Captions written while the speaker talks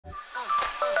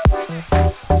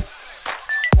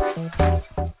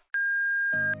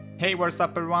Hey, what's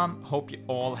up everyone? Hope you're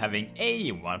all having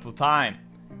a wonderful time.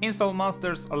 In Soulmask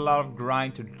there's a lot of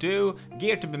grind to do,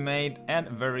 gear to be made and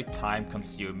very time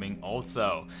consuming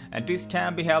also. And this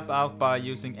can be helped out by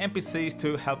using NPCs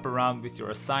to help around with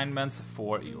your assignments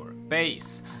for your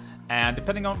base. And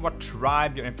depending on what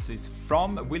tribe your NPC is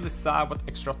from will decide what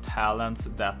extra talents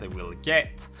that they will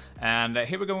get. And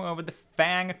here we're going over the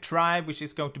Fang Tribe, which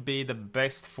is going to be the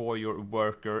best for your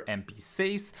worker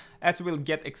NPCs, as you will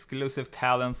get exclusive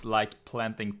talents like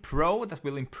Planting Pro that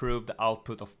will improve the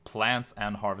output of plants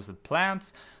and harvested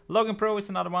plants. Logging Pro is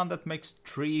another one that makes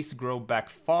trees grow back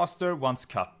faster once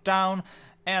cut down.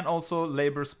 And also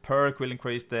Labor's perk will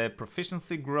increase the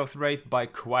proficiency growth rate by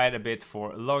quite a bit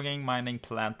for logging, mining,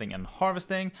 planting and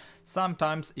harvesting,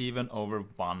 sometimes even over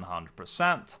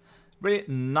 100%. Really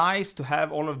nice to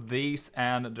have all of these,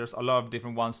 and there's a lot of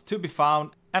different ones to be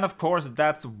found, and of course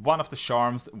that's one of the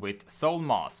charms with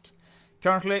Soulmask.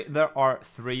 Currently there are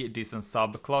 3 decent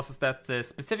subclasses that's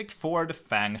specific for the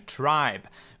Fang Tribe.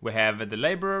 We have the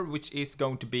Laborer, which is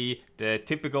going to be the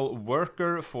typical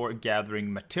worker for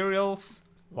gathering materials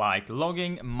like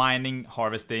logging, mining,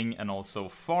 harvesting and also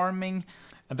farming.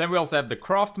 And then we also have the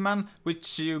Craftsman,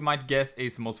 which you might guess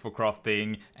is most for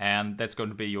crafting, and that's going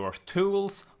to be your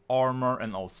tools, armor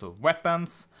and also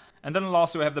weapons. And then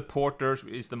last we have the Porters,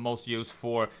 which is the most used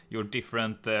for your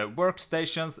different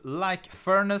workstations like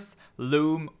furnace,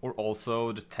 loom or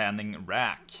also the tanning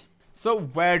rack. So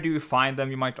where do you find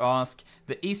them, you might ask?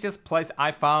 The easiest place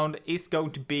I found is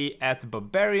going to be at the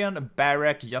Barbarian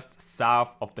Barrack just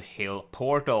south of the Hill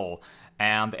Portal.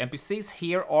 And the NPCs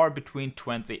here are between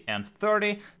 20 and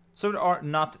 30, so they are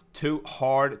not too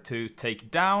hard to take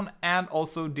down, and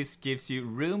also this gives you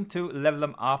room to level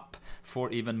them up for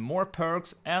even more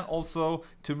perks and also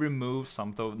to remove some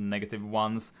of the negative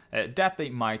ones that they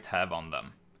might have on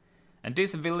them. And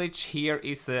this village here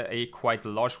is a quite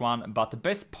large one, but the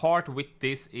best part with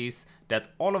this is that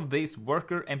all of these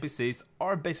worker NPCs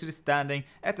are basically standing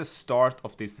at the start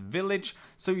of this village,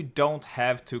 so you don't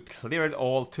have to clear it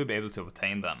all to be able to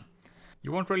obtain them.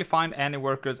 You won't really find any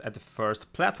workers at the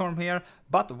first platform here,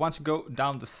 but once you go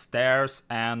down the stairs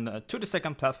and to the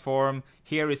second platform,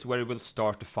 here is where you will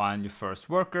start to find your first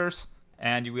workers.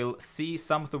 And you will see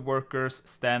some of the workers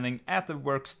standing at the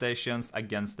workstations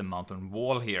against the mountain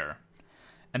wall here.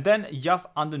 And then just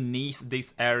underneath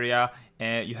this area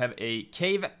you have a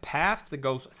cave path that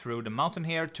goes through the mountain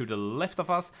here to the left of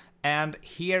us, and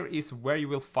here is where you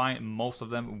will find most of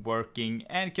them working,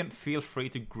 and you can feel free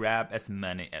to grab as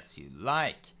many as you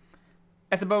like.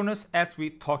 As a bonus, as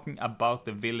we're talking about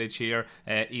the village here,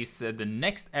 is the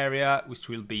next area, which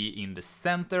will be in the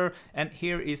center, and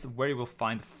here is where you will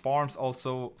find farms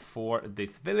also for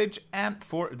this village. And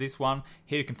for this one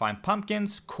here you can find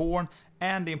pumpkins, corn,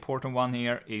 and the important one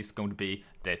here is going to be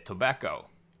the tobacco.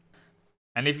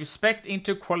 And if you spec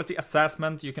into quality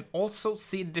assessment, you can also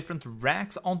see the different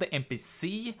ranks on the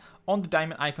NPC. On the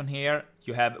diamond icon here,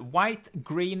 you have white,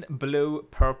 green, blue,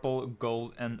 purple,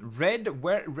 gold and red,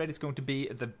 where red is going to be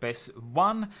the best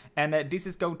one. And this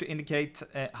is going to indicate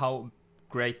how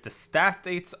great the stat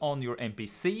is on your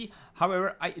NPC.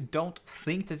 However, I don't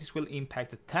think that this will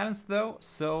impact the talents though,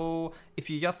 so if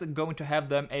you're just going to have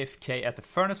them AFK at the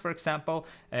furnace for example,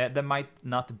 that might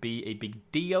not be a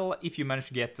big deal if you manage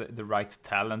to get the right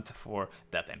talent for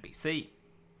that NPC.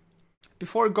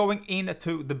 Before going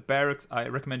into the barracks, I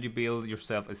recommend you build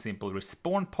yourself a simple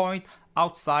respawn point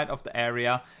outside of the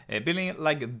area. Building it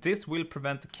like this will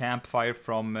prevent the campfire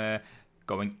from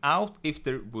going out if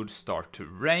there would start to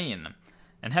rain.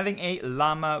 And having a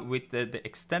llama with the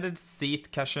extended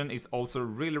seat cushion is also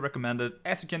really recommended,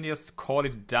 as you can just call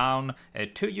it down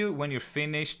to you when you're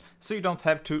finished, so you don't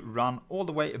have to run all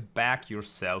the way back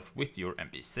yourself with your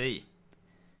NPC.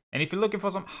 And if you're looking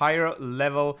for some higher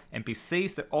level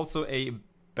NPCs, there's also a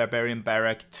Barbarian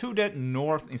Barrack to the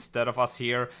north instead of us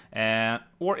here,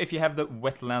 or if you have the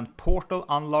wetland portal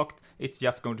unlocked, it's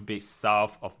just going to be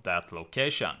south of that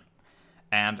location.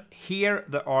 And here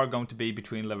there are going to be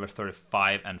between level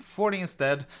 35 and 40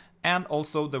 instead, and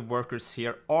also the workers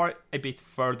here are a bit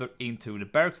further into the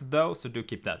barracks though, so do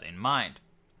keep that in mind.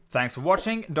 Thanks for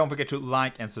watching, don't forget to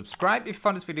like and subscribe if you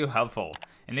found this video helpful.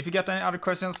 And if you got any other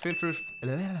questions, feel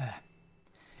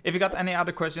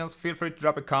free to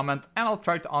drop a comment and I'll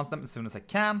try to answer them as soon as I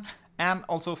can. And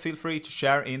also feel free to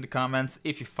share in the comments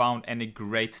if you found any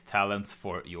great talents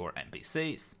for your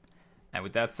NPCs. And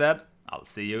with that said, I'll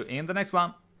see you in the next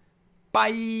one.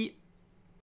 Bye!